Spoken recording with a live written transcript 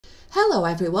Hello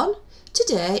everyone!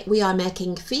 Today we are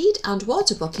making feed and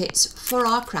water buckets for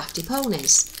our crafty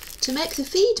ponies. To make the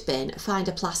feed bin, find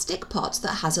a plastic pot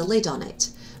that has a lid on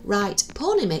it. Write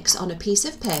pony mix on a piece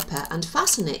of paper and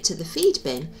fasten it to the feed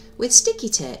bin with sticky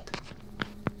tape.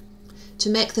 To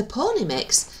make the pony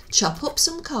mix, chop up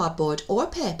some cardboard or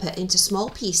paper into small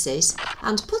pieces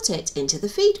and put it into the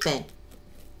feed bin.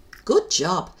 Good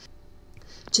job!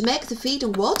 To make the feed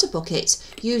and water buckets,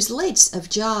 use lids of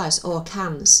jars or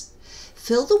cans.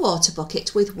 Fill the water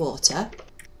bucket with water.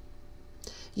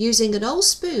 Using an old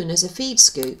spoon as a feed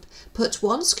scoop, put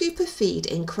 1 scoop of feed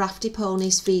in Crafty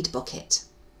Ponies feed bucket.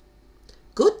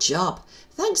 Good job!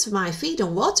 Thanks for my feed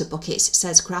and water buckets,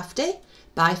 says Crafty.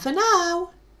 Bye for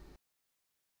now!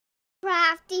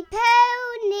 Crafty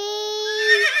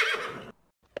Ponies!